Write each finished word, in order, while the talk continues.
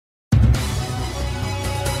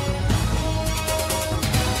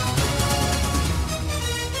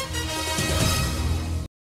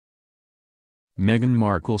Meghan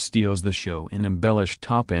Markle steals the show in embellished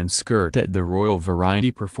top and skirt at the royal variety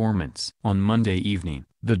performance. On Monday evening,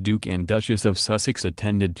 the Duke and Duchess of Sussex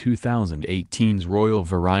attended 2018's royal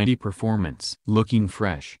variety performance. Looking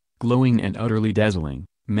fresh, glowing and utterly dazzling,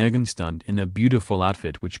 Meghan stunned in a beautiful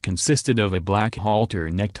outfit which consisted of a black halter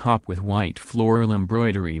neck top with white floral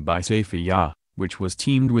embroidery by Safiya, which was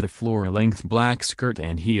teamed with a floor-length black skirt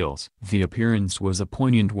and heels. The appearance was a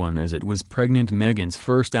poignant one as it was pregnant Meghan's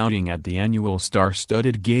first outing at the annual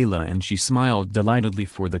star-studded gala, and she smiled delightedly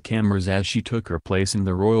for the cameras as she took her place in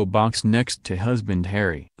the royal box next to husband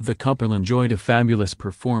Harry. The couple enjoyed a fabulous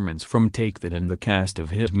performance from Take That and the cast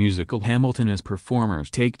of hit musical Hamilton as performers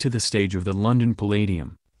take to the stage of the London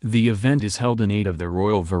Palladium. The event is held in aid of the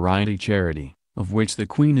Royal Variety charity, of which the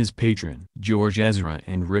Queen is patron. George Ezra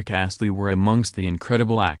and Rick Astley were amongst the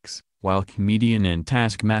incredible acts, while comedian and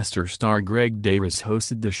Taskmaster star Greg Davis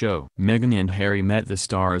hosted the show. Meghan and Harry met the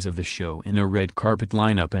stars of the show in a red carpet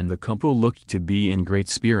lineup, and the couple looked to be in great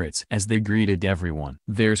spirits as they greeted everyone.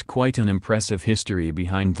 There's quite an impressive history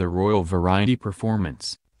behind the Royal Variety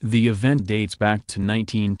performance. The event dates back to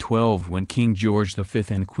 1912 when King George V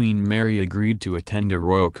and Queen Mary agreed to attend a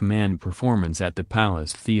Royal Command performance at the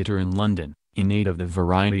Palace Theatre in London, in aid of the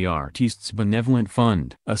Variety Artists Benevolent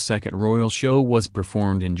Fund. A second royal show was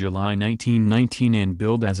performed in July 1919 and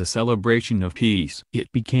billed as a celebration of peace.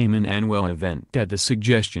 It became an annual event at the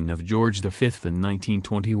suggestion of George V in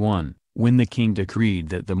 1921, when the king decreed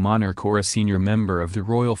that the monarch or a senior member of the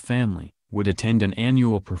royal family would attend an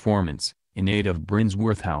annual performance in aid of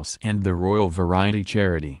Brinsworth House and the Royal Variety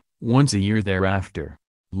charity. Once a year thereafter,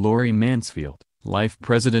 Laurie Mansfield, life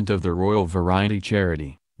president of the Royal Variety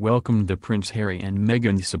charity, welcomed the Prince Harry and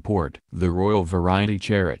Meghan's support. The Royal Variety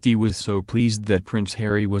charity was so pleased that Prince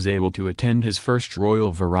Harry was able to attend his first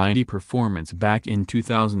Royal Variety performance back in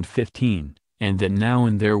 2015, and that now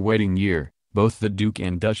in their wedding year, both the Duke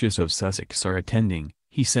and Duchess of Sussex are attending,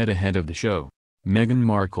 he said ahead of the show. Meghan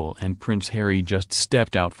Markle and Prince Harry just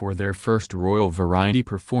stepped out for their first Royal Variety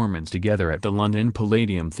performance together at the London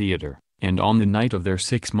Palladium Theatre, and on the night of their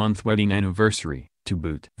 6-month wedding anniversary, to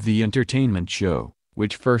boot. The entertainment show,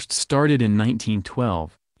 which first started in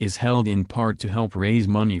 1912, is held in part to help raise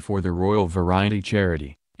money for the Royal Variety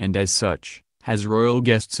charity, and as such, has royal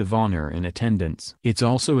guests of honor in attendance. It's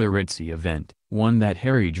also a ritzy event, one that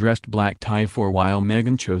Harry dressed black tie for while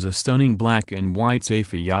Meghan chose a stunning black and white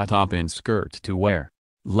Safiya top and skirt to wear.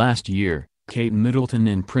 Last year, Kate Middleton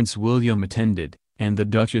and Prince William attended, and the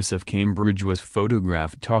Duchess of Cambridge was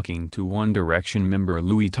photographed talking to One Direction member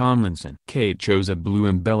Louis Tomlinson. Kate chose a blue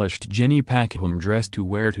embellished Jenny Packham dress to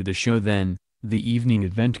wear to the show. Then, the evening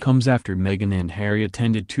event comes after Meghan and Harry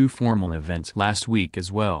attended 2 formal events last week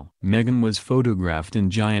as well. Meghan was photographed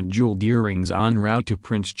in giant jeweled earrings en route to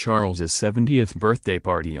Prince Charles's 70th birthday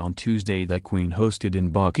party on Tuesday that Queen hosted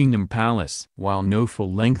in Buckingham Palace. While no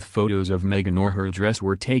full-length photos of Meghan or her dress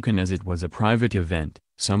were taken as it was a private event,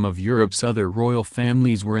 some of Europe's other royal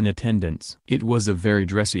families were in attendance. It was a very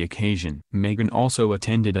dressy occasion. Meghan also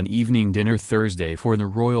attended an evening dinner Thursday for the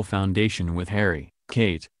Royal Foundation with Harry,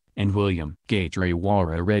 Kate, and William. Kate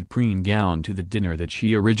wore a red preen gown to the dinner that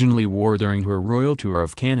she originally wore during her royal tour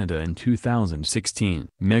of Canada in 2016.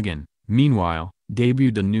 Meghan, meanwhile,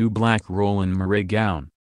 debuted a new black roll-in moire gown,